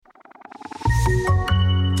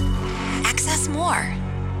Access more.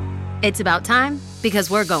 It's about time because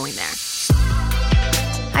we're going there.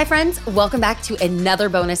 Hi, friends. Welcome back to another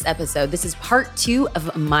bonus episode. This is part 2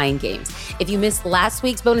 of Mind Games. If you missed last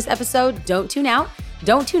week's bonus episode, don't tune out,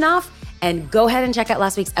 don't tune off, and go ahead and check out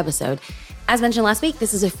last week's episode. As mentioned last week,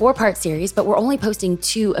 this is a 4-part series, but we're only posting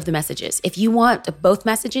 2 of the messages. If you want both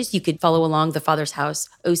messages, you could follow along the Father's House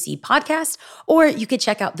OC podcast, or you could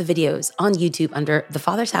check out the videos on YouTube under the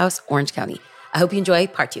Father's House Orange County. I hope you enjoy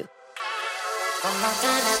part 2.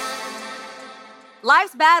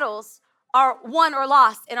 Life's battles are won or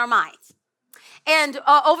lost in our minds. And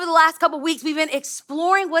over the last couple of weeks, we've been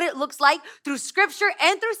exploring what it looks like through scripture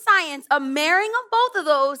and through science, a marrying of both of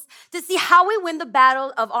those to see how we win the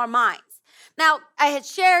battle of our minds. Now, I had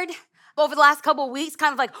shared over the last couple of weeks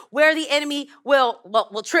kind of like where the enemy will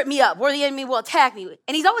trip me up, where the enemy will attack me.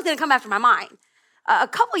 And he's always going to come after my mind. A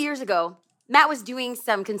couple of years ago, Matt was doing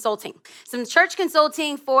some consulting, some church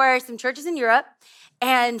consulting for some churches in Europe.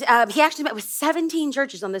 And he actually met with 17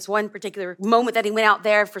 churches on this one particular moment that he went out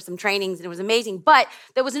there for some trainings, and it was amazing. But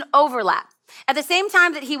there was an overlap. At the same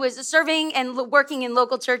time that he was serving and working in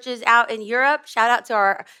local churches out in Europe, shout out to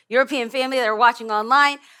our European family that are watching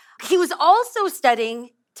online, he was also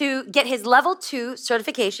studying to get his level 2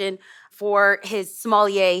 certification for his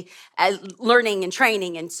sommelier learning and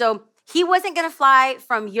training. And so he wasn't going to fly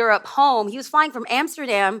from Europe home. He was flying from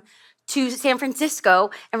Amsterdam to San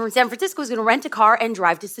Francisco, and from San Francisco, he was going to rent a car and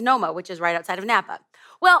drive to Sonoma, which is right outside of Napa.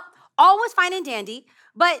 Well, all was fine and dandy,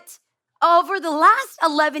 but over the last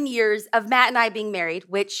 11 years of Matt and I being married,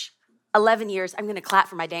 which 11 years, I'm going to clap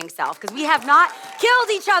for my dang self, because we have not killed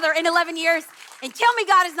each other in 11 years, and tell me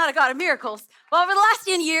God is not a God of miracles. Well, over the last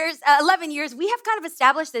 11 years, we have kind of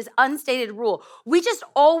established this unstated rule. We just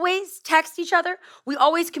always text each other. We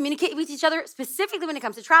always communicate with each other, specifically when it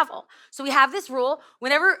comes to travel. So we have this rule.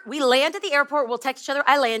 Whenever we land at the airport, we'll text each other,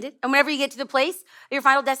 I landed. And whenever you get to the place, your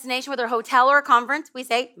final destination, whether a hotel or a conference, we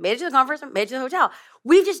say, made it to the conference, made it to the hotel.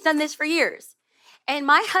 We've just done this for years. And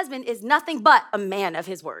my husband is nothing but a man of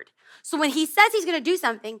his word. So when he says he's going to do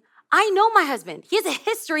something, I know my husband. He has a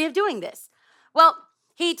history of doing this. Well,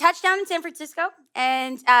 he touched down in San Francisco,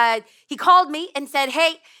 and he called me and said,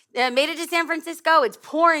 hey, made it to San Francisco. It's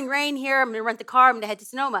pouring rain here. I'm going to rent the car. I'm going to head to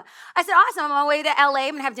Sonoma. I said, awesome. I'm on my way to LA.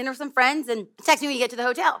 I'm going to have dinner with some friends, and text me when you get to the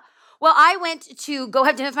hotel. Well, I went to go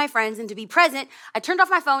have dinner with my friends, and to be present, I turned off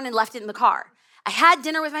my phone and left it in the car. I had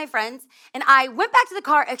dinner with my friends, and I went back to the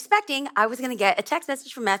car expecting I was going to get a text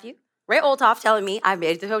message from Matthew, Ray Olthoff, telling me I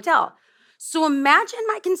made it to the hotel. So imagine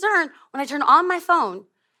my concern when I turn on my phone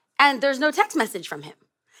and there's no text message from him.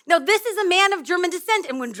 Now, this is a man of German descent,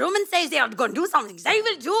 and when Germans say they are going to do something, they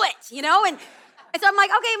will do it, you know? And so I'm like,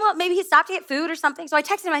 okay, well, maybe he stopped to get food or something. So I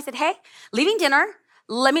texted him, I said, hey, leaving dinner,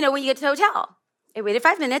 let me know when you get to the hotel. I waited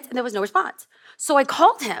 5 minutes, and there was no response. So I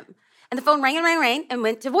called him, and the phone rang and rang and rang and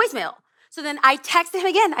went to voicemail. So then I texted him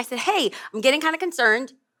again. I said, hey, I'm getting kind of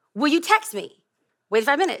concerned. Will you text me? Wait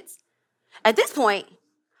 5 minutes. At this point,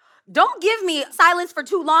 don't give me silence for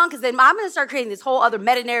too long, because then I'm going to start creating this whole other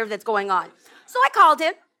meta-narrative that's going on. So I called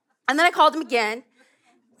him, and then I called him again.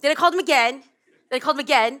 Then I called him again. Then I called him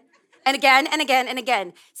again, and again, and again, and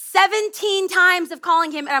again. 17 times of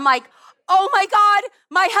calling him, and I'm like, oh my God,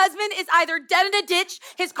 my husband is either dead in a ditch,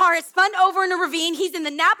 his car has spun over in a ravine, he's in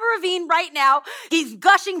the Napa Ravine right now, he's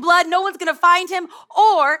gushing blood, no one's gonna find him,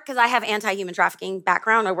 or, because I have anti-human trafficking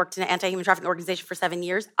background, I worked in an anti-human trafficking organization for 7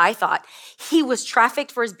 years, I thought he was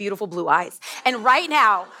trafficked for his beautiful blue eyes. And right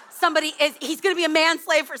now, he's gonna be a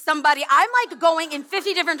manslave for somebody. I'm like going in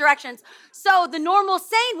 50 different directions. So the normal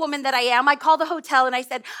sane woman that I am, I called the hotel and I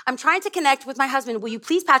said, I'm trying to connect with my husband, will you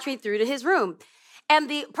please patch me through to his room? And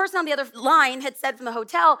the person on the other line had said from the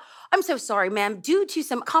hotel, I'm so sorry, ma'am, due to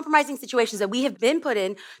some compromising situations that we have been put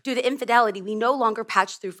in due to infidelity, we no longer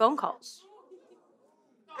patch through phone calls.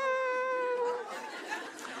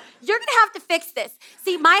 You're gonna have to fix this.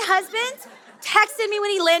 See, my husband texted me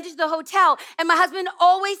when he landed to the hotel, and my husband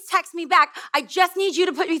always texts me back, I just need you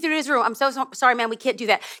to put me through his room. I'm so sorry, ma'am, we can't do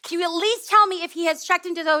that. Can you at least tell me if he has checked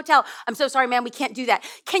into the hotel? I'm so sorry, ma'am, we can't do that.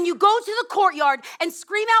 Can you go to the courtyard and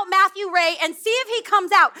scream out Matthew Ray and see if he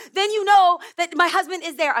comes out? Then you know that my husband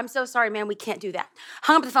is there. I'm so sorry, ma'am, we can't do that.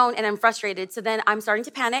 Hung up the phone, and I'm frustrated. So then I'm starting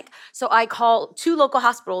to panic. So I call 2 local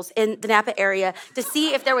hospitals in the Napa area to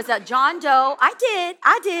see if there was a John Doe.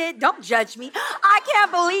 I did. Don't judge me. I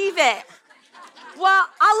can't believe it. Well,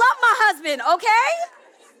 I love my husband, okay?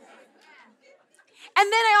 And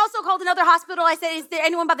then I also called another hospital. I said, is there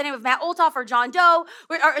anyone by the name of Matt Olthoff or John Doe?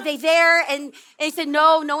 Are they there? And they said,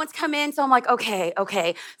 no one's come in. So I'm like, okay.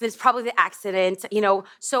 Then it's probably the accident, you know.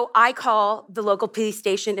 So I call the local police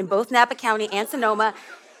station in both Napa County and Sonoma.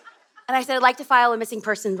 And I said, I'd like to file a missing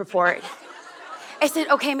person report. I said,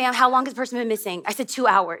 okay, ma'am, how long has the person been missing? I said, 2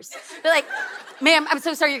 hours. They're like, ma'am, I'm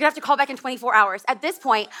so sorry, you're gonna have to call back in 24 hours. At this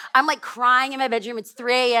point, I'm like crying in my bedroom, it's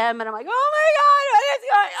 3 a.m., and I'm like, oh my God, what is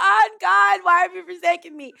going on? God, why have you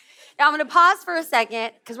forsaken me? Now I'm gonna pause for a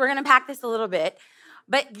second, because we're gonna unpack this a little bit,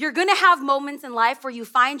 but you're gonna have moments in life where you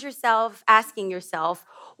find yourself asking yourself,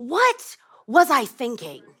 what was I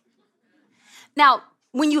thinking? Now,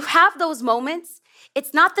 when you have those moments,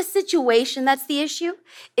 it's not the situation that's the issue,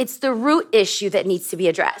 it's the root issue that needs to be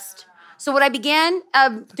addressed. So what I began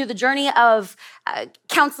through the journey of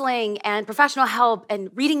counseling and professional help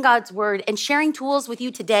and reading God's word and sharing tools with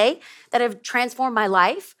you today that have transformed my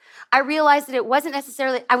life, I realized that it wasn't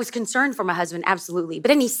necessarily, I was concerned for my husband, absolutely,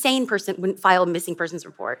 but any sane person wouldn't file a missing persons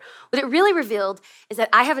report. What it really revealed is that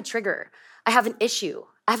I have a trigger, I have an issue,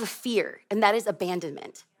 I have a fear, and that is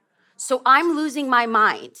abandonment. So I'm losing my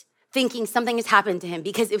mind thinking something has happened to him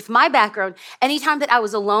because if my background, anytime that I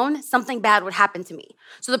was alone, something bad would happen to me.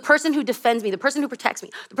 So the person who defends me, the person who protects me,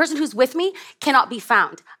 the person who's with me cannot be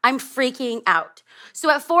found. I'm freaking out. So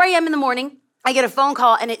at 4 a.m. in the morning, I get a phone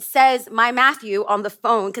call and it says my Matthew on the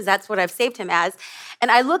phone because that's what I've saved him as.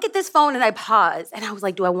 And I look at this phone and I pause and I was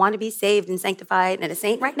like, do I want to be saved and sanctified and a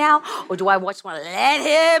saint right now? Or do I just want to let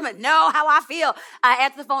him know how I feel? I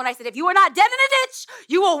answered the phone. I said, if you are not dead in a ditch,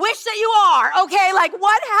 you will wish that you are. Okay, like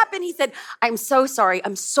what happened? He said, I'm so sorry.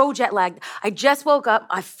 I'm so jet lagged. I just woke up.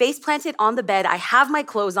 I face planted on the bed. I have my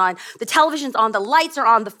clothes on. The television's on. The lights are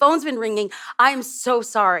on. The phone's been ringing. I'm so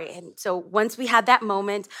sorry. And so once we had that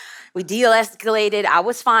moment, we de-escalated. I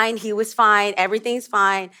was fine. He was fine. Everything's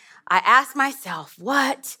fine. I asked myself,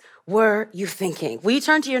 what were you thinking? Will you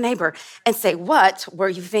turn to your neighbor and say, what were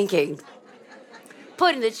you thinking?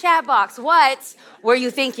 Put in the chat box, what were you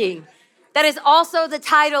thinking? That is also the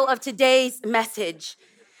title of today's message.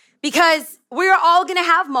 Because we're all gonna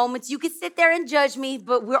have moments, you can sit there and judge me,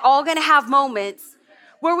 but we're all gonna have moments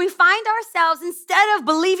where we find ourselves, instead of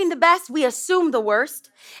believing the best, we assume the worst,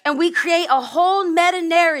 and we create a whole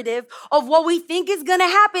meta-narrative of what we think is gonna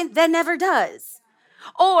happen that never does.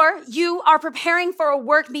 Or you are preparing for a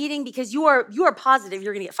work meeting because you are positive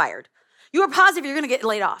you're gonna get fired. You are positive you're gonna get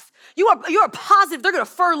laid off. You are positive they're gonna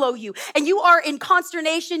furlough you, and you are in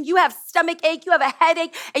consternation, you have stomach ache, you have a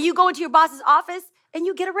headache, and you go into your boss's office and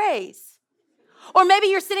you get a raise. Or maybe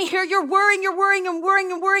you're sitting here, you're worrying,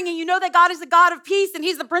 and you know that God is the God of peace and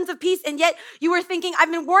he's the Prince of Peace, and yet you were thinking, I've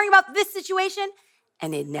been worrying about this situation,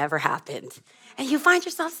 and it never happened. And you find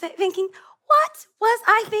yourself thinking, what was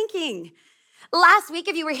I thinking? Last week,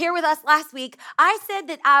 if you were here with us last week, I said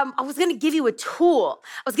that I was gonna give you a tool.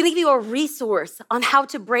 I was gonna give you a resource on how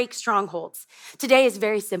to break strongholds. Today is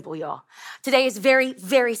very simple, y'all. Today is very,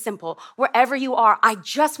 very simple. Wherever you are, I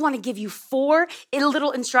just wanna give you 4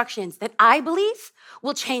 little instructions that I believe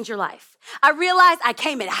will change your life. I realized I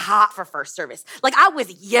came in hot for first service. Like I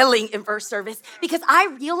was yelling in first service because I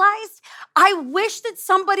realized I wish that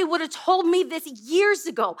somebody would have told me this years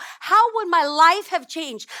ago. How would my life have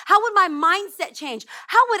changed? How would my mindset change?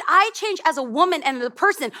 How would I change as a woman and a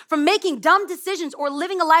person from making dumb decisions or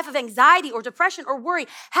living a life of anxiety or depression or worry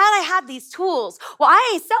had I had these tools? Well,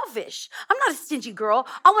 I ain't selfish. I'm not a stingy girl.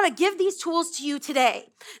 I want to give these tools to you today.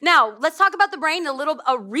 Now, let's talk about the brain, a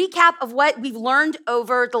recap of what we've learned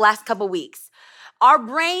over the last couple weeks. Our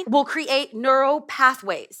brain will create neural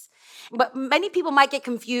pathways. But many people might get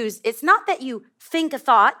confused. It's not that you think a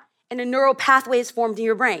thought and a neural pathway is formed in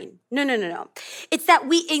your brain. No. It's that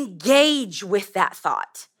we engage with that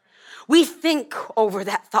thought. We think over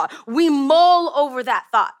that thought. We mull over that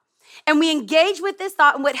thought. And we engage with this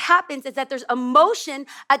thought, and what happens is that there's emotion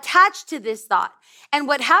attached to this thought. And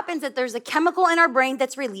what happens is that there's a chemical in our brain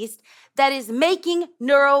that's released that is making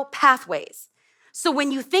neural pathways. So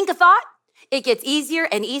when you think a thought, it gets easier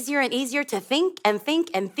and easier and easier to think and think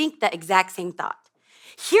and think the exact same thought.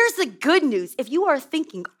 Here's the good news. If you are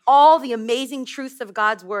thinking all the amazing truths of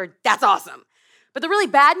God's word, that's awesome. But the really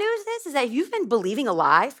bad news is that if you've been believing a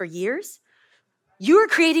lie for years, you are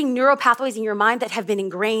creating neural pathways in your mind that have been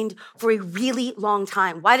ingrained for a really long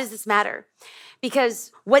time. Why does this matter?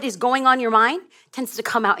 Because what is going on in your mind tends to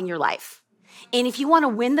come out in your life. And if you want to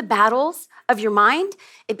win the battles of your mind,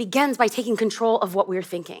 it begins by taking control of what we're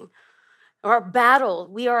thinking. Our battle,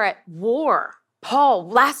 we are at war. Paul,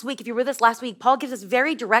 last week, if you were with us last week, Paul gives us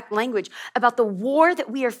very direct language about the war that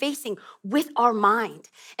we are facing with our mind.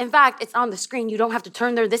 In fact, it's on the screen. You don't have to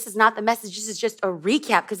turn there. This is not the message. This is just a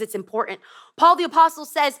recap because it's important. Paul the Apostle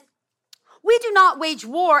says, We do not wage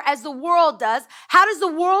war as the world does. How does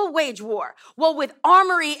the world wage war? Well, with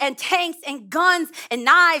armory and tanks and guns and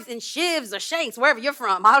knives and shivs or shanks, wherever you're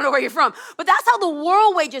from. I don't know where you're from, but that's how the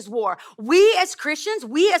world wages war. We as Christians,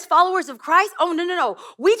 we as followers of Christ, oh, no.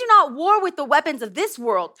 We do not war with the weapons of this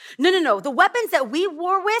world. No. The weapons that we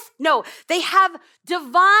war with, no, they have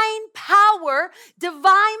divine power.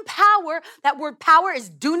 That word power is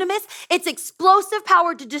dunamis. It's explosive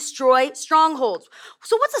power to destroy strongholds.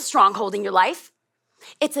 So what's a stronghold in your life?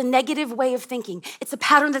 It's a negative way of thinking. It's a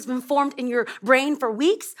pattern that's been formed in your brain for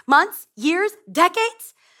weeks, months, years,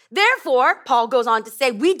 decades. Therefore, Paul goes on to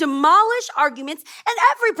say, we demolish arguments and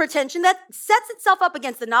every pretension that sets itself up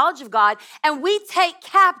against the knowledge of God, and we take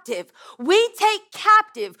captive. We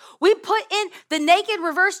put in the naked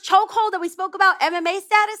reverse chokehold that we spoke about, MMA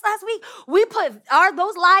status last week. We put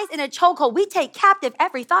those lies in a chokehold. We take captive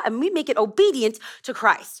every thought and we make it obedient to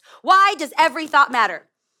Christ. Why does every thought matter?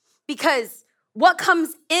 Because what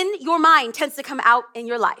comes in your mind tends to come out in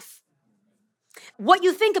your life. What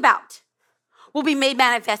you think about will be made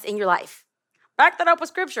manifest in your life. Back that up with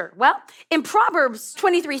scripture. Well, in Proverbs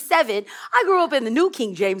 23:7, I grew up in the New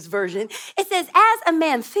King James Version. It says, as a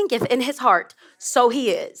man thinketh in his heart, so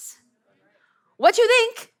he is. What you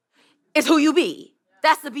think is who you be.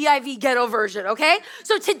 That's the BIV ghetto version, okay?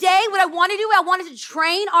 So today, what I want to do, I wanted to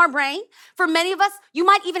train our brain. For many of us, you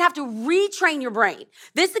might even have to retrain your brain.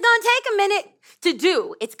 This is going to take a minute to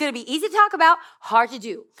do. It's going to be easy to talk about, hard to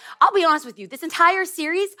do. I'll be honest with you. This entire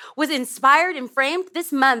series was inspired and framed.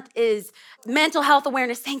 This month is Mental Health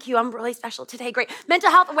Awareness. Thank you. I'm really special today. Great. Mental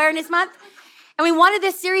Health Awareness Month. And we wanted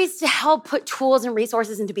this series to help put tools and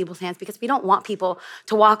resources into people's hands because we don't want people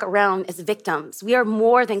to walk around as victims. We are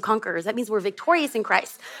more than conquerors. That means we're victorious in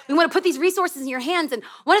Christ. We want to put these resources in your hands. And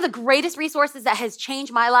one of the greatest resources that has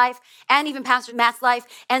changed my life and even Pastor Matt's life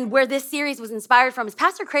and where this series was inspired from is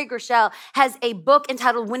Pastor Craig Rochelle has a book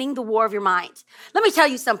entitled Winning the War of Your Mind. Let me tell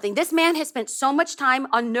you something. This man has spent so much time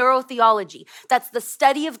on neurotheology. That's the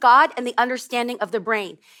study of God and the understanding of the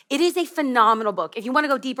brain. It is a phenomenal book. If you want to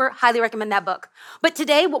go deeper, highly recommend that book. But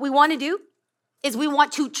today, what we want to do is we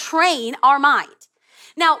want to train our mind.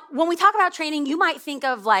 Now, when we talk about training, you might think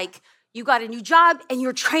of like you got a new job and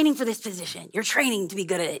you're training for this position. You're training to be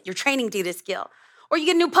good at it. You're training to get a skill. Or you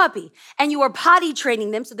get a new puppy and you are potty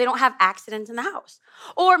training them so they don't have accidents in the house.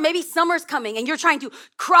 Or maybe summer's coming and you're trying to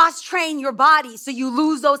cross-train your body so you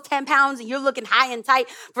lose those 10 pounds and you're looking high and tight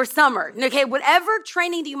for summer. Okay, whatever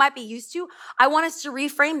training that you might be used to, I want us to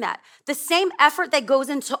reframe that. The same effort that goes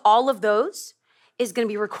into all of those is going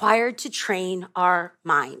to be required to train our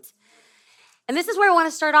mind. And this is where I want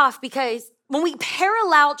to start off because when we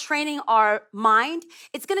parallel training our mind,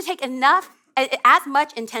 it's going to take as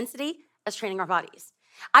much intensity as training our bodies.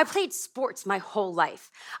 I played sports my whole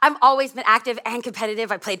life. I've always been active and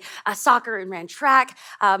competitive. I played soccer and ran track.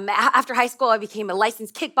 After high school, I became a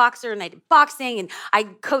licensed kickboxer and I did boxing and I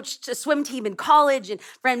coached a swim team in college and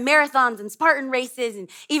ran marathons and Spartan races.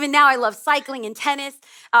 And even now I love cycling and tennis.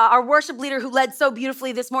 Our worship leader who led so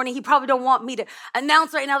beautifully this morning, he probably don't want me to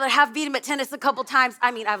announce right now that I have beat him at tennis a couple times.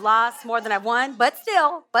 I mean, I've lost more than I've won, but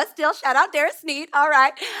still, shout out Darius Sneed. All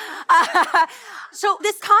right. So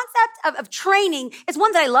this concept of training is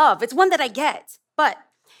one that I love. It's one that I get. But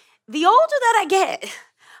the older that I get,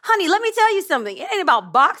 honey, let me tell you something. It ain't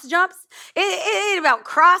about box jumps. It ain't about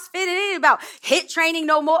CrossFit. It ain't about HIIT training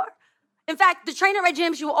no more. In fact, the trainer at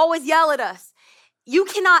gyms, she will always yell at us. You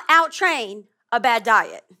cannot out-train a bad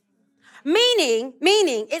diet. Meaning,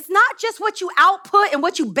 it's not just what you output and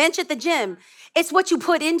what you bench at the gym. It's what you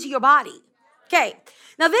put into your body. Okay.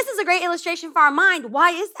 Now, this is a great illustration for our mind.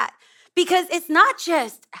 Why is that? Because it's not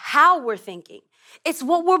just how we're thinking. It's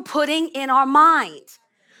what we're putting in our mind.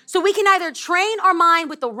 So we can either train our mind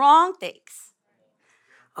with the wrong things,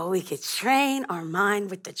 or we could train our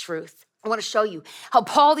mind with the truth. I want to show you how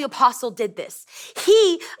Paul the Apostle did this.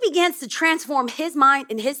 He begins to transform his mind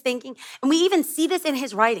and his thinking, and we even see this in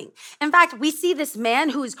his writing. In fact, we see this man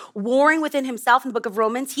who's warring within himself in the book of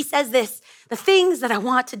Romans. He says this, the things that I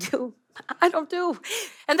want to do, I don't do.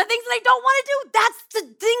 And the things that I don't want to do, that's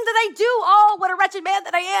the thing that I do. Oh, what a wretched man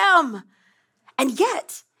that I am. And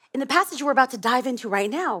yet, in the passage we're about to dive into right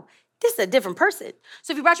now, this is a different person.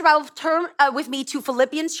 So if you brought your Bible, turn with me to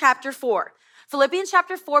Philippians chapter 4. Philippians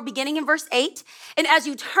chapter 4, beginning in verse 8. And as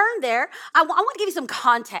you turn there, I want to give you some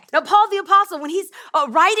context. Now, Paul the Apostle, when he's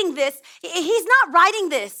writing this, he's not writing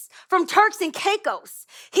this from Turks and Caicos.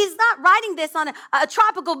 He's not writing this on a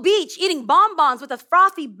tropical beach, eating bonbons with a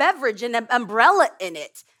frothy beverage and an umbrella in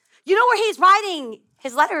it. You know where he's writing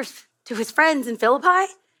his letters to his friends in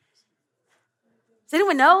Philippi? Does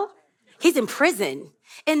anyone know? He's in prison.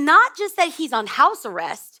 And not just that he's on house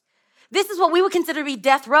arrest, This is what we would consider to be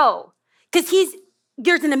death row, because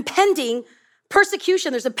there's an impending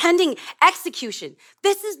persecution. There's a pending execution.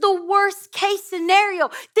 This is the worst case scenario.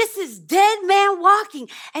 This is dead man walking.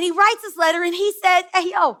 And he writes this letter and he said,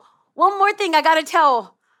 hey, one more thing I got to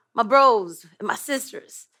tell my bros and my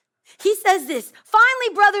sisters. He says this,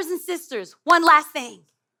 finally, brothers and sisters, one last thing.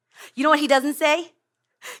 You know what he doesn't say?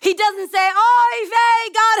 He doesn't say, oy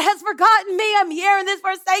vey, God has forgotten me. I'm here in this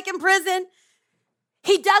forsaken prison.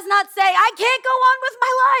 He does not say, I can't go on with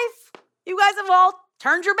my life. You guys have all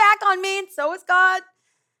turned your back on me, and so has God.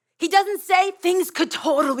 He doesn't say things could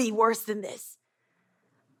totally be worse than this.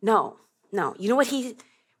 No. You know what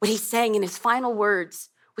he's saying in his final words,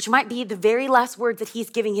 which might be the very last words that he's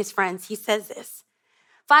giving his friends. He says this,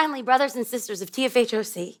 finally, brothers and sisters of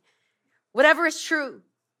TFHOC, whatever is true,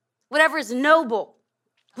 whatever is noble,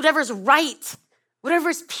 whatever is right, whatever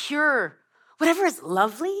is pure, whatever is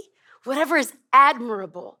lovely, whatever is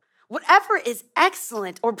admirable, whatever is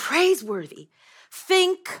excellent or praiseworthy,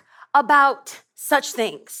 think about such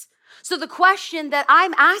things. So the question that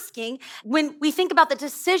I'm asking when we think about the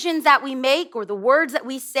decisions that we make or the words that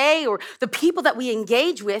we say or the people that we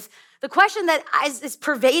engage with, the question that is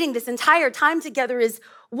pervading this entire time together is,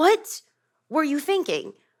 what were you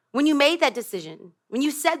thinking when you made that decision, when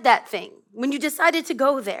you said that thing, when you decided to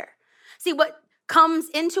go there? See, what comes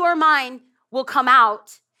into our mind will come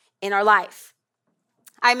out in our life.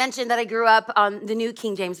 I mentioned that I grew up on the New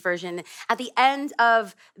King James Version. At the end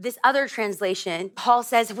of this other translation, Paul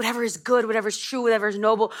says, whatever is good, whatever is true, whatever is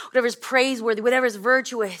noble, whatever is praiseworthy, whatever is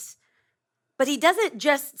virtuous. But he doesn't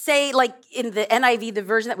just say, like in the NIV, the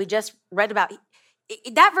version that we just read about,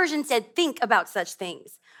 that version said, think about such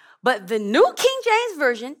things. But the New King James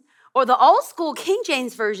Version or the old school King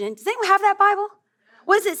James Version, does anyone have that Bible?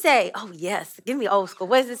 What does it say? Oh, yes, give me old school.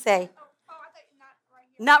 What does it say?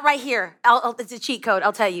 Not right here. It's a cheat code,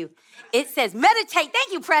 I'll tell you. It says meditate.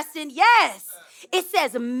 Thank you, Preston. Yes. It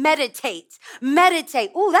says meditate.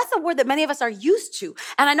 Meditate. Ooh, that's a word that many of us are used to.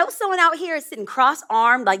 And I know someone out here is sitting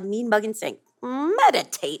cross-armed, like mean mugging, saying,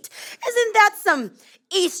 meditate. Isn't that some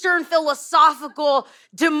Eastern philosophical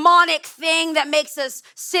demonic thing that makes us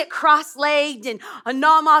sit cross-legged and a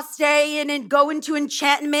namaste and go into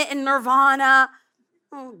enchantment and nirvana?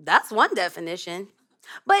 That's one definition.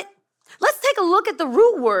 But let's take a look at the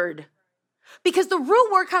root word, because the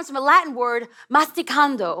root word comes from a Latin word,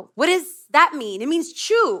 masticando. What does that mean? It means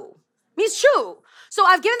chew. It means chew. So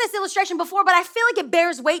I've given this illustration before, but I feel like it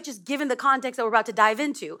bears weight just given the context that we're about to dive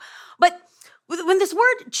into. But when this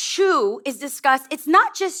word chew is discussed, it's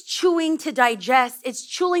not just chewing to digest, it's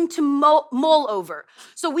chewing to mull over.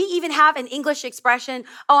 So we even have an English expression,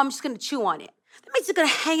 I'm just gonna chew on it. That means it's gonna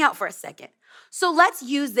hang out for a second. So let's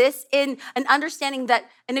use this in an understanding that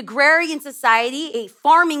an agrarian society, a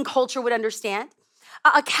farming culture would understand.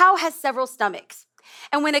 A cow has several stomachs.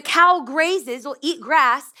 And when a cow grazes or eat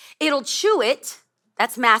grass, it'll chew it.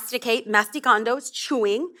 That's masticate, masticando, it's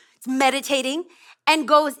chewing, it's meditating, and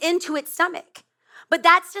goes into its stomach. But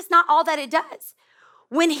that's just not all that it does.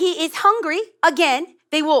 When he is hungry, again,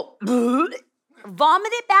 they will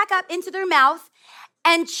vomit it back up into their mouth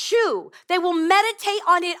and chew. They will meditate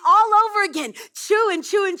on it all over again. Chew and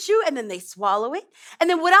chew and chew, and then they swallow it. And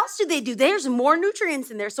then what else do? There's more nutrients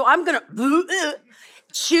in there, so I'm gonna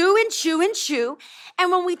chew and chew and chew. And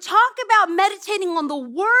when we talk about meditating on the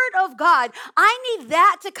word of God, I need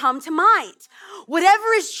that to come to mind. Whatever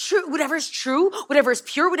is true, whatever is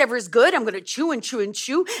pure, whatever is good, I'm gonna chew and chew and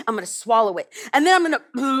chew. I'm gonna swallow it. And then I'm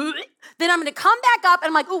gonna come back up and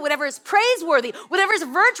I'm like, whatever is praiseworthy, whatever is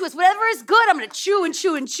virtuous, whatever is good, I'm gonna chew and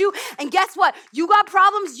chew and chew. And guess what? You got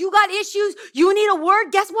problems, you got issues, you need a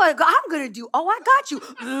word. Guess what I'm gonna do? I got you.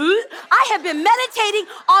 I have been meditating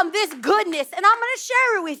on this goodness and I'm gonna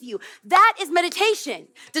share it with you. That is meditation.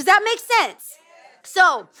 Does that make sense?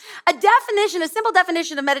 So a simple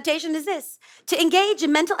definition of meditation is this: to engage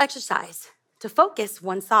in mental exercise, to focus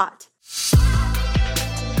one's thought.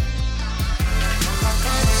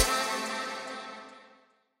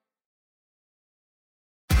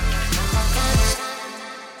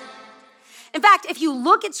 In fact, if you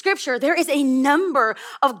look at scripture, there is a number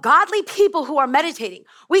of godly people who are meditating.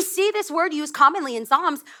 We see this word used commonly in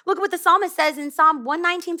Psalms. Look at what the psalmist says in Psalm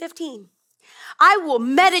 119:15. I will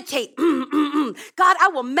meditate. God, I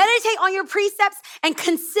will meditate on your precepts and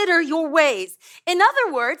consider your ways. In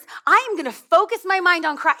other words, I am going to focus my mind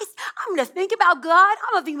on Christ. I'm going to think about God.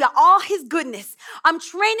 I'm going to think about all his goodness. I'm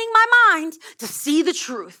training my mind to see the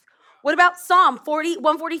truth. What about Psalm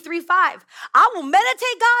 143:5? I will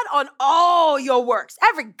meditate, God, on all your works,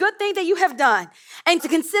 every good thing that you have done, and to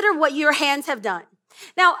consider what your hands have done.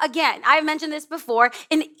 Now, again, I've mentioned this before.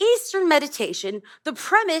 In Eastern meditation, the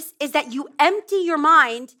premise is that you empty your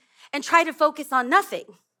mind and try to focus on nothing.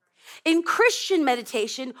 In Christian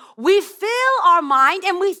meditation, we fill our mind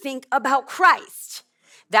and we think about Christ.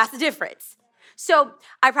 That's the difference. So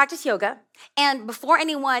I practice yoga, and before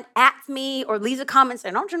anyone at me or leaves a comment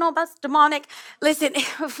saying, don't you know that's demonic? Listen,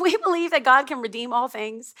 if we believe that God can redeem all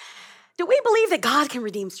things, do we believe that God can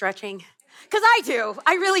redeem stretching? Because I do,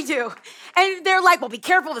 I really do. And they're like, well, be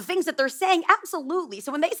careful of the things that they're saying. Absolutely.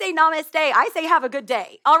 So when they say namaste, I say have a good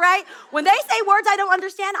day, all right? When they say words I don't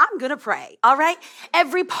understand, I'm gonna pray, all right?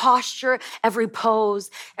 Every posture, every pose,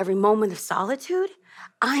 every moment of solitude,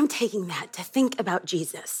 I'm taking that to think about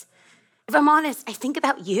Jesus. If I'm honest, I think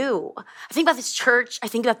about you. I think about this church. I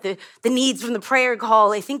think about the needs from the prayer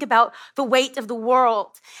call. I think about the weight of the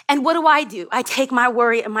world. And what do? I take my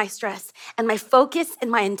worry and my stress, and my focus and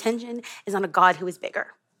my intention is on a God who is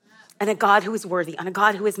bigger, and a God who is worthy, on a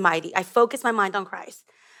God who is mighty. I focus my mind on Christ.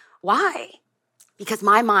 Why? Because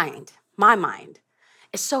my mind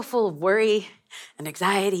is so full of worry and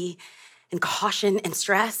anxiety and caution and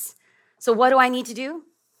stress. So what do I need to do?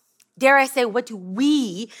 Dare I say, what do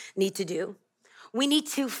we need to do? We need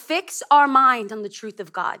to fix our mind on the truth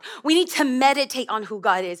of God. We need to meditate on who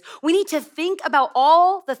God is. We need to think about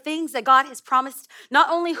all the things that God has promised, not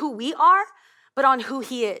only who we are, but on who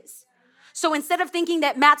he is. So instead of thinking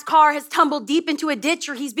that Matt's car has tumbled deep into a ditch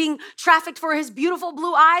or he's being trafficked for his beautiful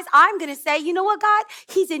blue eyes, I'm gonna say, you know what, God?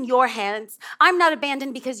 He's in your hands. I'm not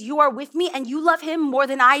abandoned because you are with me and you love him more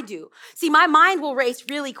than I do. See, my mind will race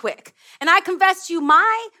really quick. And I confess to you,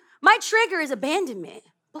 my trigger is abandonment,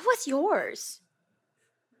 but what's yours?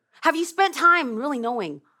 Have you spent time really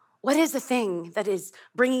knowing what is the thing that is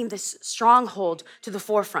bringing this stronghold to the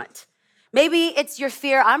forefront? Maybe it's your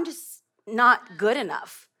fear, I'm just not good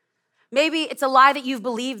enough. Maybe it's a lie that you've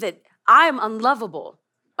believed that I'm unlovable.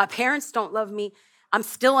 My parents don't love me. I'm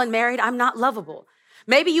still unmarried. I'm not lovable.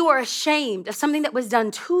 Maybe you are ashamed of something that was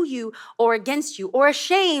done to you or against you, or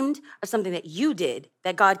ashamed of something that you did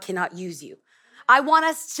that God cannot use you. I want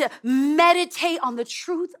us to meditate on the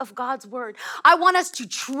truth of God's word. I want us to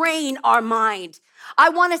train our mind. I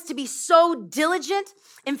want us to be so diligent.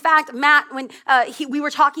 In fact, Matt, when we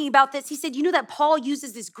were talking about this, he said, you know that Paul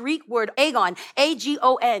uses this Greek word, agon,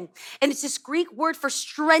 A-G-O-N, and it's this Greek word for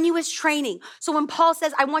strenuous training. So when Paul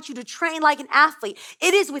says, I want you to train like an athlete,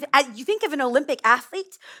 it is with, you think of an Olympic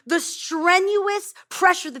athlete, the strenuous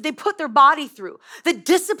pressure that they put their body through, the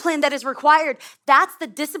discipline that is required, that's the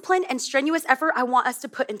discipline and strenuous effort I want us to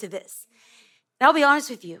put into this. And I'll be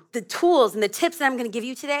honest with you, the tools and the tips that I'm gonna give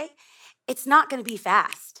you today, it's not gonna be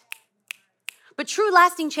fast. But true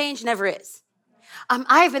lasting change never is.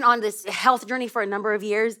 I've been on this health journey for a number of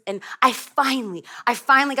years, and I finally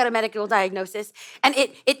got a medical diagnosis. And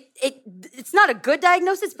it's not a good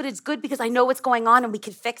diagnosis, but it's good because I know what's going on and we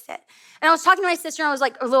can fix it. And I was talking to my sister, and I was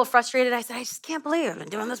like a little frustrated. I said, I just can't believe I've been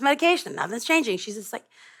doing this medication. Nothing's changing. She's just like,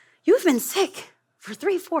 you've been sick for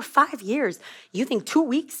 3, 4, 5 years. You think 2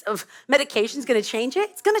 weeks of medication is gonna change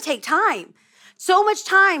it? It's gonna take time. So much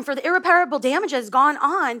time for the irreparable damage that has gone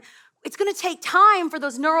on. It's gonna take time for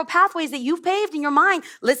those neural pathways that you've paved in your mind,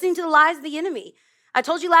 listening to the lies of the enemy. I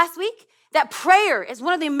told you last week that prayer is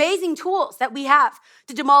one of the amazing tools that we have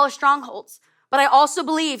to demolish strongholds. But I also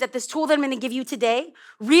believe that this tool that I'm gonna give you today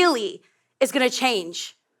really is gonna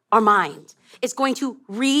change our mind. It's going to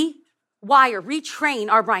retrain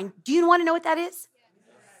our brain. Do you wanna know what that is?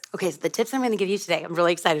 Okay, so the tips I'm gonna give you today, I'm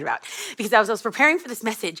really excited about. Because as I was preparing for this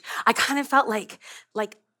message, I kind of felt like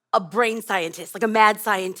a brain scientist, like a mad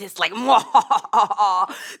scientist, like, the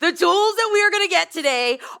tools that we are gonna get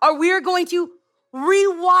today are we are going to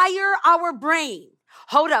rewire our brain.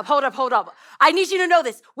 Hold up. I need you to know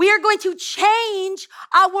this. We are going to change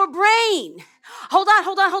our brain. Hold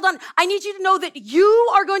on. I need you to know that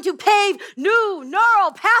you are going to pave new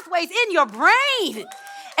neural pathways in your brain.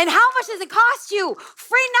 And how much does it cost you?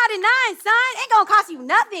 Free 99, son. Ain't gonna cost you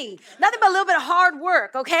nothing. Nothing but a little bit of hard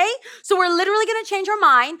work, okay? So we're literally gonna change our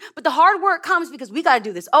mind, but the hard work comes because we gotta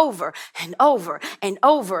do this over and over and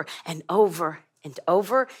over and over and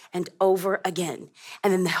over and over again.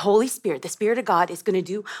 And then the Holy Spirit, the Spirit of God, is gonna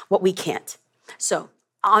do what we can't. So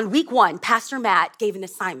on week 1, Pastor Matt gave an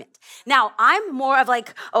assignment. Now, I'm more of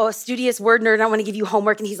like, a studious word nerd. I want to give you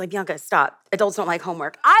homework. And he's like, Bianca, stop. Adults don't like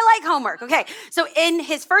homework. I like homework. Okay. So in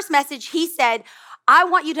his first message, he said, I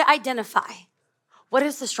want you to identify what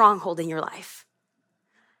is the stronghold in your life.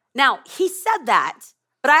 Now, he said that,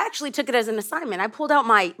 but I actually took it as an assignment. I pulled out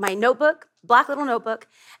my notebook, black little notebook,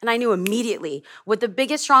 and I knew immediately what the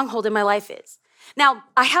biggest stronghold in my life is. Now,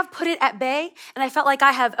 I have put it at bay, and I felt like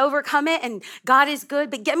I have overcome it, and God is good.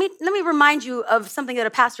 But let me remind you of something that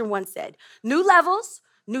a pastor once said. New levels,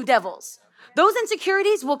 new devils. Those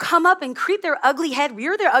insecurities will come up and rear their ugly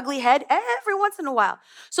head every once in a while.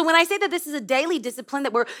 So when I say that this is a daily discipline,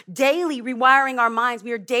 that we're daily rewiring our minds,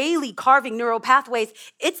 we are daily carving neural pathways,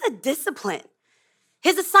 it's a discipline.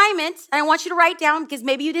 His assignment, and I want you to write down because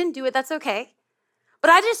maybe you didn't do it, that's okay. But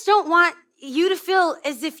I just don't want you to feel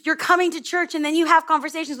as if you're coming to church and then you have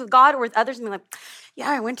conversations with God or with others and be like, yeah,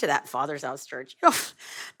 I went to that Father's House church.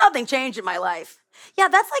 Nothing changed in my life. Yeah,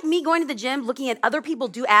 that's like me going to the gym, looking at other people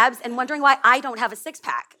do abs and wondering why I don't have a six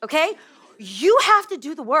pack, okay? You have to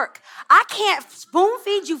do the work. I can't spoon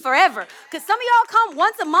feed you forever because some of y'all come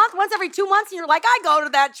once a month, once every 2 months, and you're like, I go to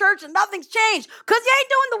that church and nothing's changed because you ain't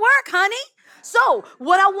doing the work, honey. So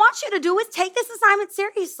what I want you to do is take this assignment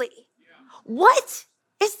seriously. What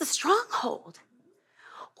is the stronghold?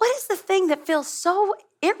 What is the thing that feels so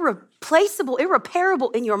irreplaceable,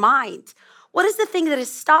 irreparable in your mind? What is the thing that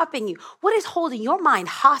is stopping you? What is holding your mind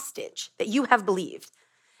hostage that you have believed?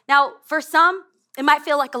 Now, for some, it might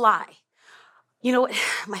feel like a lie. You know what?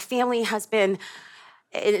 My family has been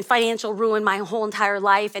in financial ruin my whole entire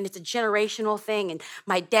life, and it's a generational thing. And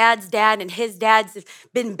my dad's dad and his dad's have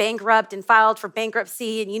been bankrupt and filed for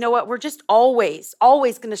bankruptcy. And you know what? We're just always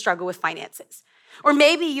going to struggle with finances. Or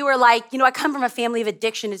maybe you are like, I come from a family of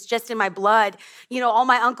addiction. It's just in my blood. All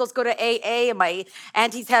my uncles go to AA, and my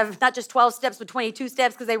aunties have not just 12 steps, but 22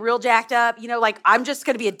 steps because they real jacked up. I'm just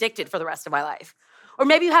going to be addicted for the rest of my life. Or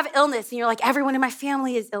maybe you have illness, and you're like, everyone in my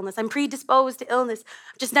family is illness. I'm predisposed to illness.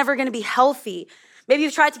 I'm just never going to be healthy. Maybe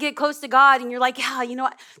you've tried to get close to God, and you're like, yeah,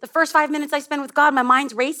 what? The first 5 minutes I spend with God, my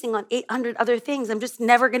mind's racing on 800 other things. I'm just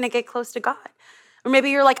never going to get close to God. Or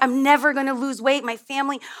maybe you're like, I'm never gonna lose weight. My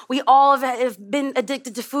family, we all have been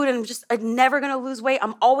addicted to food, and I'm never gonna lose weight.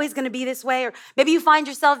 I'm always gonna be this way. Or maybe you find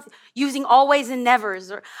yourself using always and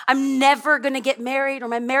nevers, or I'm never gonna get married, or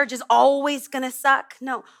my marriage is always gonna suck.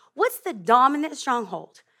 No, what's the dominant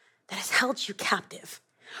stronghold that has held you captive,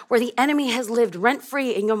 where the enemy has lived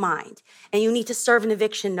rent-free in your mind, and you need to serve an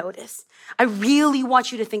eviction notice? I really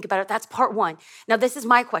want you to think about it. That's part one. Now, this is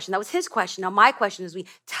my question. That was his question. Now, my question as we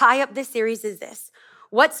tie up this series is this.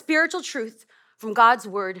 What spiritual truth from God's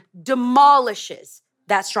word demolishes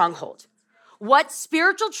that stronghold? What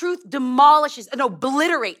spiritual truth demolishes and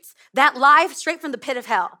obliterates that lie straight from the pit of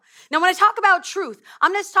hell? Now, when I talk about truth,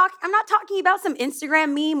 I'm not talking about some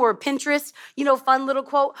Instagram meme or Pinterest, fun little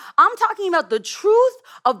quote. I'm talking about the truth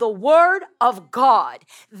of the word of God.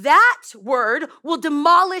 That word will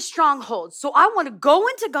demolish strongholds. So I want to go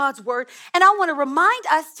into God's word, and I want to remind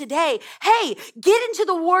us today, hey, get into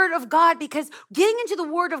the word of God, because getting into the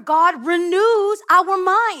word of God renews our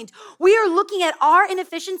mind. We are looking at our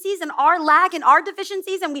inefficiencies and our lack and our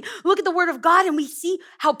deficiencies, and we look at the word of God and we see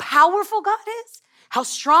how powerful God is, how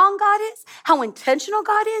strong God is, how intentional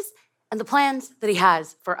God is, and the plans that he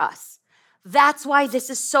has for us. That's why this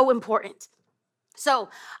is so important. So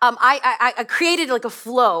I created like a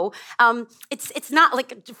flow. It's not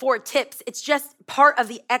like 4 tips. It's just part of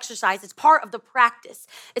the exercise. It's part of the practice.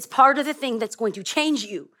 It's part of the thing that's going to change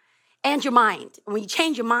you and your mind. And when you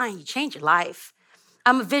change your mind, you change your life.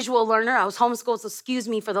 I'm a visual learner. I was homeschooled, so excuse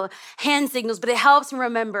me for the hand signals, but it helps me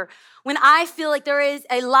remember when I feel like there is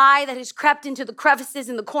a lie that has crept into the crevices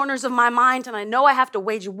and the corners of my mind, and I know I have to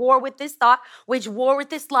wage war with this thought, wage war with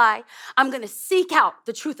this lie, I'm going to seek out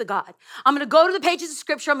the truth of God. I'm going to go to the pages of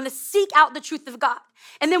scripture. I'm going to seek out the truth of God.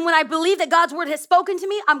 And then when I believe that God's word has spoken to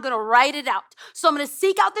me, I'm going to write it out. So I'm going to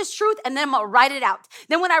seek out this truth, and then I'm going to write it out.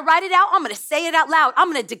 Then when I write it out, I'm going to say it out loud.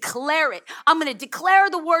 I'm going to declare it. I'm going to declare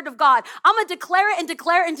the word of God. I'm going to declare it and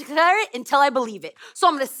declare it and declare it until I believe it. So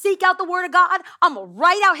I'm going to seek out the word of God. I'm going to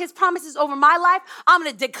write out his promises over my life. I'm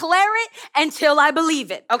going to declare it until I believe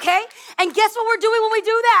it, okay? And guess what we're doing when we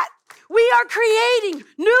do that? We are creating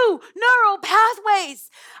new neural pathways.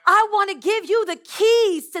 I want to give you the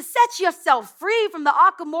keys to set yourself free from the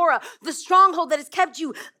akamora, the stronghold that has kept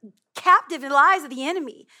you captive in the lies of the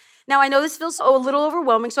enemy. Now, I know this feels a little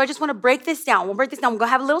overwhelming, so I just want to break this down. We'll break this down. We're going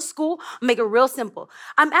to have a little school. I'll make it real simple.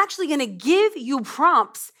 I'm actually going to give you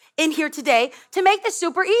prompts in here today to make this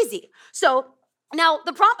super easy. So now,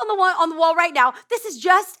 the prompt on the wall right now, this is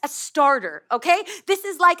just a starter, okay? This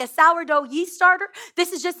is like a sourdough yeast starter.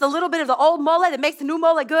 This is just a little bit of the old mole that makes the new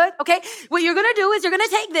mole good, okay? What you're gonna do is you're gonna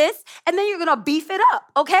take this and then you're gonna beef it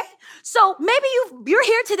up, okay? So maybe you're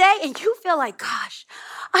here today and you feel like, gosh,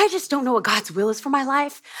 I just don't know what God's will is for my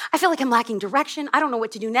life. I feel like I'm lacking direction. I don't know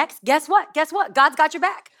what to do next. Guess what? God's got your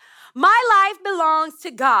back. My life belongs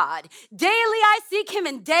to God. Daily I seek him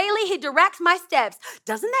and daily he directs my steps.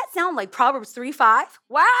 Doesn't that sound like Proverbs 3:5?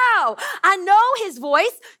 Wow, I know his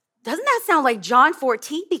voice. Doesn't that sound like John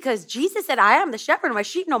 14? Because Jesus said, I am the shepherd and my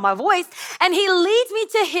sheep know my voice, and he leads me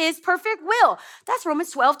to his perfect will. That's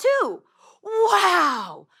Romans 12 too.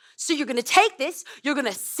 Wow. So you're gonna take this, you're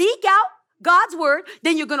gonna seek out God's word,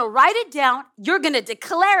 then you're gonna write it down, you're gonna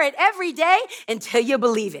declare it every day until you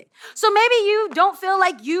believe it. So maybe you don't feel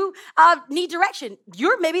like you need direction.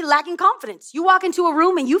 You're maybe lacking confidence. You walk into a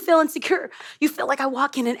room and you feel insecure. You feel like I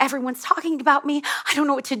walk in and everyone's talking about me. I don't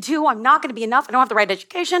know what to do. I'm not gonna be enough. I don't have the right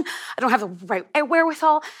education. I don't have the right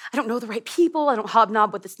wherewithal. I don't know the right people. I don't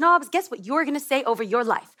hobnob with the snobs. Guess what you're gonna say over your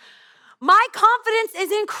life? My confidence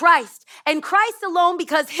is in Christ and Christ alone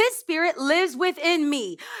because his spirit lives within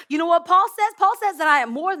me. You know what Paul says? Paul says that I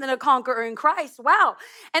am more than a conqueror in Christ. Wow.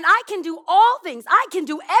 And I can do all things. I can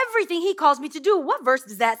do everything he calls me to do. What verse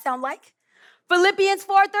does that sound like? Philippians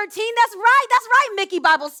 4:13. That's right, Mickey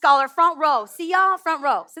Bible scholar, front row. See y'all, front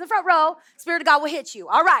row. Sit in the front row. Spirit of God will hit you.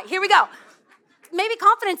 All right, here we go. Maybe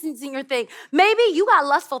confidence isn't your thing. Maybe you got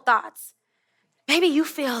lustful thoughts. Maybe you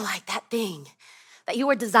feel like that thing that you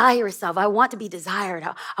are desirous of. I want to be desired.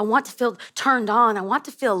 I want to feel turned on. I want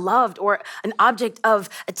to feel loved or an object of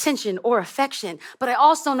attention or affection. But I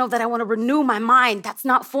also know that I want to renew my mind. That's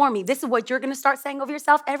not for me. This is what you're going to start saying over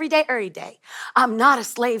yourself every day, every day. I'm not a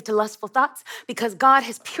slave to lustful thoughts because God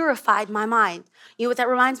has purified my mind. You know what that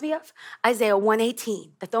reminds me of? Isaiah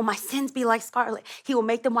 1:18, that though my sins be like scarlet, he will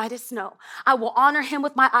make them white as snow. I will honor him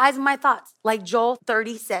with my eyes and my thoughts, like Joel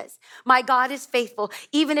 30 says. My God is faithful.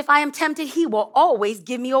 Even if I am tempted, he will always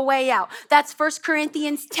give me a way out. That's 1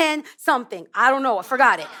 Corinthians 10 something. I don't know, I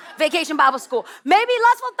forgot it. Vacation Bible School. Maybe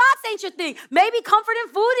lustful thoughts ain't your thing. Maybe comfort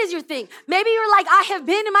and food is your thing. Maybe you're like, I have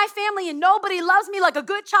been in my family and nobody loves me like a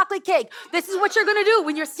good chocolate cake. This is what you're gonna do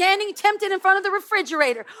when you're standing tempted in front of the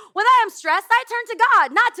refrigerator. When I am stressed, I turn to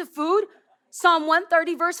God, not to food. Psalm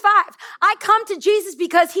 130 verse 5. I come to Jesus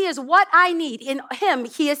because he is what I need. In him,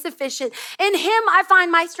 he is sufficient. In him, I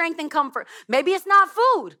find my strength and comfort. Maybe it's not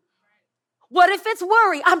food. What if it's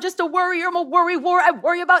worry? I'm just a worrier. I'm a worry-wart. I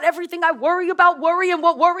worry about everything. I worry about worry and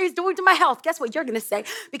what worry is doing to my health. Guess what you're going to say?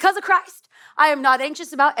 Because of Christ, I am not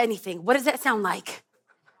anxious about anything. What does that sound like?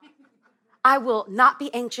 I will not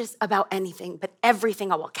be anxious about anything, but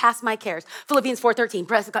everything I will cast my cares. Philippians 4:13.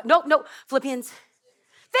 No. Philippians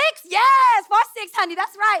 6. Yes, 4:6, honey.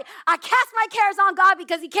 That's right. I cast my cares on God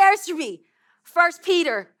because he cares for me. 1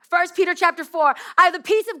 Peter chapter 4, I have the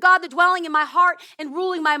peace of God, the dwelling in my heart and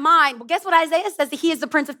ruling my mind. Well, guess what Isaiah says? That he is the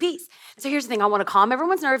Prince of Peace. So here's the thing. I want to calm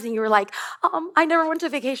everyone's nerves. And you were like, I never went to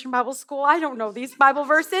vacation Bible school. I don't know these Bible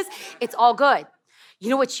verses. It's all good. You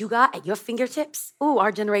know what you got at your fingertips? Ooh,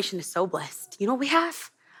 our generation is so blessed. You know what we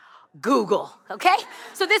have? Google, okay?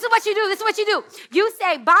 So this is what you do. You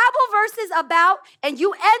say Bible verses about, and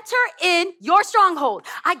you enter in your stronghold.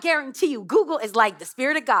 I guarantee you, Google is like the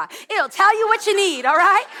Spirit of God. It'll tell you what you need, all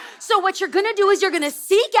right? So what you're gonna do is you're gonna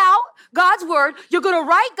seek out God's word. You're gonna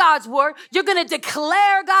write God's word. You're gonna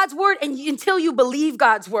declare God's word until you believe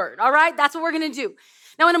God's word, all right? That's what we're gonna do.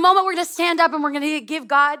 Now, in a moment, we're gonna stand up and we're gonna give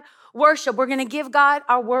God worship. We're gonna give God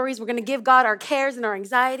our worries. We're gonna give God our cares and our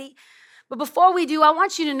anxiety. But before we do, I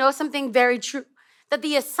want you to know something very true, that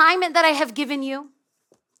the assignment that I have given you,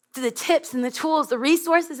 the tips and the tools, the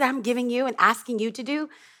resources that I'm giving you and asking you to do,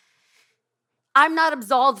 I'm not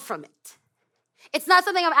absolved from it. It's not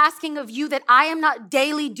something I'm asking of you that I am not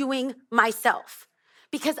daily doing myself,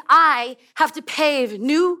 because I have to pave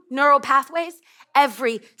new neural pathways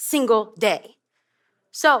every single day.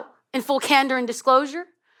 So, in full candor and disclosure,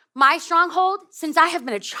 my stronghold since I have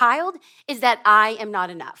been a child is that I am not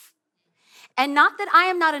enough. And not that I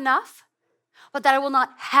am not enough, but that I will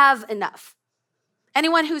not have enough.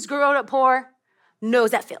 Anyone who's grown up poor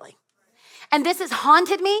knows that feeling. And this has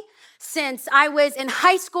haunted me since I was in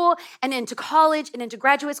high school and into college and into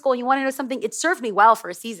graduate school. You want to know something? It served me well for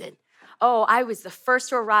a season. Oh, I was the first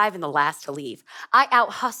to arrive and the last to leave. I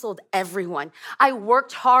out-hustled everyone. I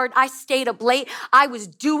worked hard. I stayed up late. I was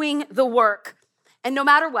doing the work. And no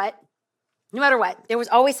matter what, there was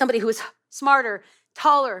always somebody who was smarter,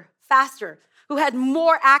 taller, faster, who had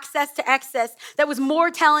more access to excess, that was more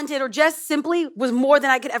talented, or just simply was more than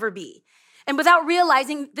I could ever be. And without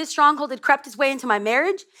realizing, this stronghold had crept its way into my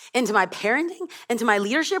marriage, into my parenting, into my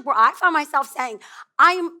leadership, where I found myself saying,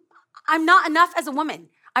 I'm not enough as a woman.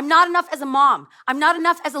 I'm not enough as a mom. I'm not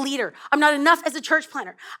enough as a leader. I'm not enough as a church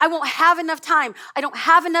planner. I won't have enough time. I don't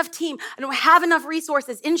have enough team. I don't have enough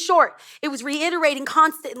resources. In short, it was reiterating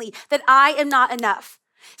constantly that I am not enough.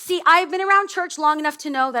 See, I've been around church long enough to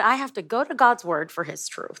know that I have to go to God's word for his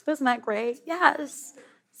truth. Isn't that great? Yes.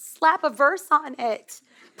 Slap a verse on it.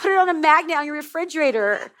 Put it on a magnet on your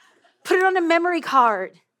refrigerator. Put it on a memory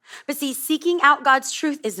card. But see, seeking out God's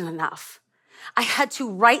truth isn't enough. I had to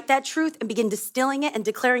write that truth and begin distilling it and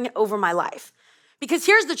declaring it over my life. Because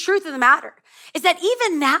here's the truth of the matter, is that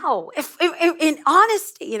even now, if in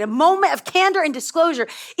honesty, in a moment of candor and disclosure,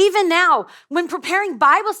 even now, when preparing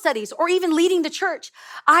Bible studies or even leading the church,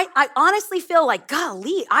 I honestly feel like,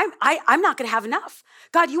 golly, I'm not gonna have enough.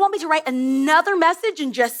 God, you want me to write another message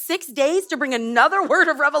in just 6 days to bring another word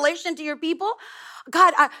of revelation to your people?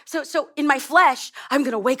 God, so in my flesh, I'm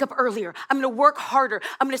gonna wake up earlier. I'm gonna work harder.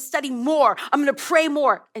 I'm gonna study more. I'm gonna pray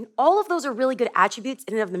more. And all of those are really good attributes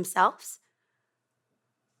in and of themselves.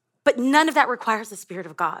 But none of that requires the Spirit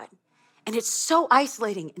of God. And it's so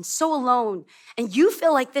isolating and so alone. And you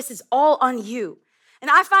feel like this is all on you.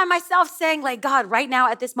 And I find myself saying, like, God, right now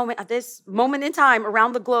at this moment in time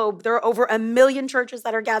around the globe, there are over 1 million churches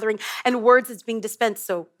that are gathering and words that's being dispensed.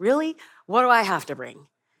 So really, what do I have to bring?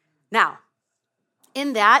 Now,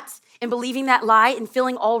 in that, in believing that lie and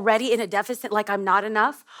feeling already in a deficit like I'm not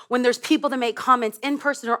enough, when there's people that make comments in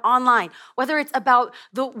person or online, whether it's about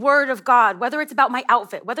the word of God, whether it's about my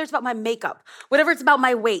outfit, whether it's about my makeup, whatever it's about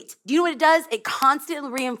my weight, do you know what it does? It constantly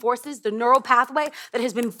reinforces the neural pathway that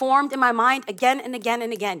has been formed in my mind again and again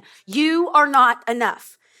and again. You are not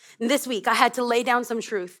enough. And this week, I had to lay down some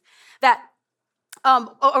truth that,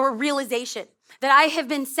 or realization that I have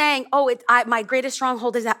been saying, my greatest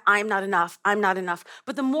stronghold is that I'm not enough. I'm not enough.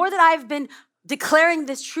 But the more that I've been declaring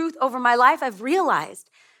this truth over my life, I've realized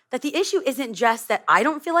that the issue isn't just that I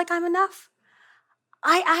don't feel like I'm enough.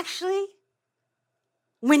 I actually,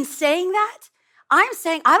 when saying that, I'm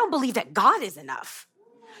saying I don't believe that God is enough.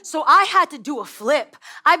 So I had to do a flip.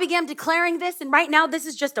 I began declaring this, and right now this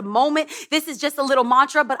is just a moment. This is just a little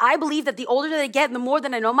mantra, but I believe that the older that I get and the more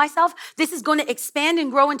that I know myself, this is going to expand and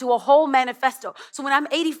grow into a whole manifesto. So when I'm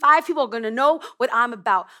 85, people are going to know what I'm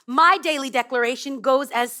about. My daily declaration goes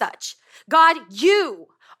as such. God, you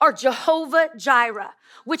are Jehovah Jireh,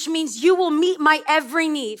 which means you will meet my every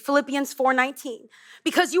need, Philippians 4:19,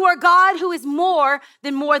 because you are God who is more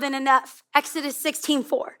than enough, Exodus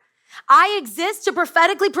 16:4. I exist to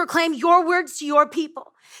prophetically proclaim your words to your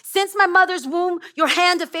people. Since my mother's womb, your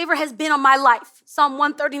hand of favor has been on my life, Psalm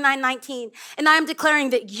 139:19. And I am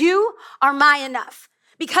declaring that you are my enough.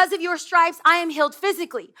 Because of your stripes, I am healed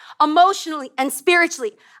physically, emotionally, and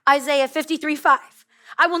spiritually, Isaiah 53:5.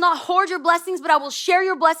 I will not hoard your blessings, but I will share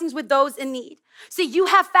your blessings with those in need. See, you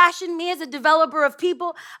have fashioned me as a developer of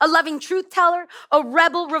people, a loving truth teller, a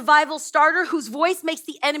rebel revival starter whose voice makes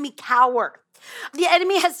the enemy cower. The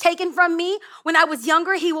enemy has taken from me when I was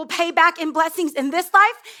younger. He will pay back in blessings in this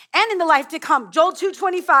life and in the life to come. Joel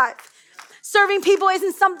 2:25. Serving people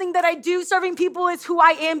isn't something that I do. Serving people is who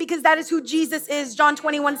I am because that is who Jesus is. John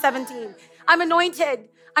 21:17. I'm anointed.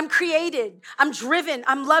 I'm created. I'm driven.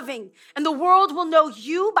 I'm loving. And the world will know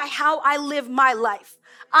you by how I live my life.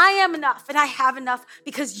 I am enough and I have enough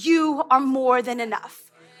because you are more than enough.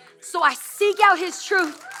 So I seek out his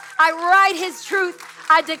truth. I write his truth.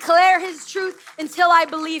 I declare his truth until I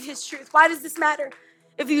believe his truth. Why does this matter?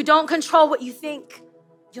 If you don't control what you think,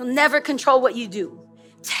 you'll never control what you do.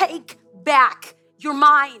 Take back your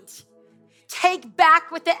mind. Take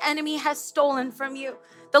back what the enemy has stolen from you,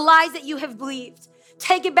 the lies that you have believed.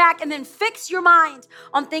 Take it back and then fix your mind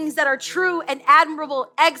on things that are true and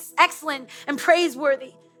admirable, excellent and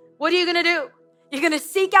praiseworthy. What are you gonna do? You're gonna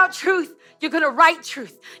seek out truth. You're gonna write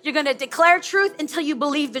truth. You're gonna declare truth until you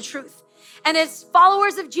believe the truth. And as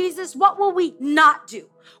followers of Jesus, what will we not do?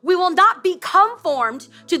 We will not be conformed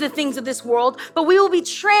to the things of this world, but we will be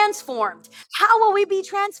transformed. How will we be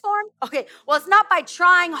transformed? Okay, well, it's not by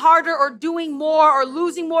trying harder or doing more or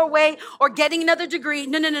losing more weight or getting another degree.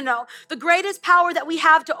 No. The greatest power that we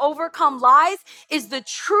have to overcome lies is the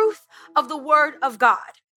truth of the word of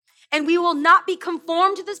God. And we will not be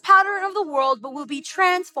conformed to this pattern of the world, but will be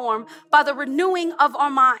transformed by the renewing of our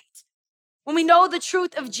mind. When we know the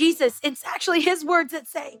truth of Jesus, it's actually his words that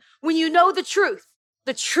say, when you know the truth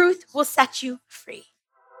will set you free.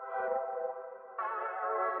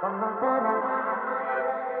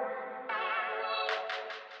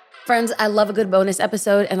 Friends, I love a good bonus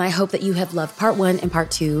episode, and I hope that you have loved part 1 and part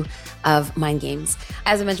 2 of Mind Games.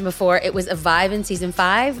 As I mentioned before, it was a vibe in season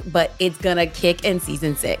 5, but it's gonna kick in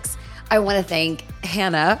season 6. I want to thank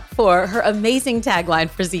Hannah for her amazing tagline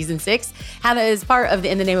for season 6. Hannah is part of the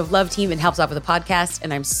In the Name of Love team and helps out with the podcast,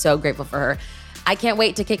 and I'm so grateful for her. I can't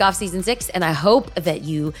wait to kick off season 6, and I hope that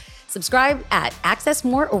you subscribe at Access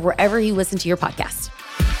More or wherever you listen to your podcast.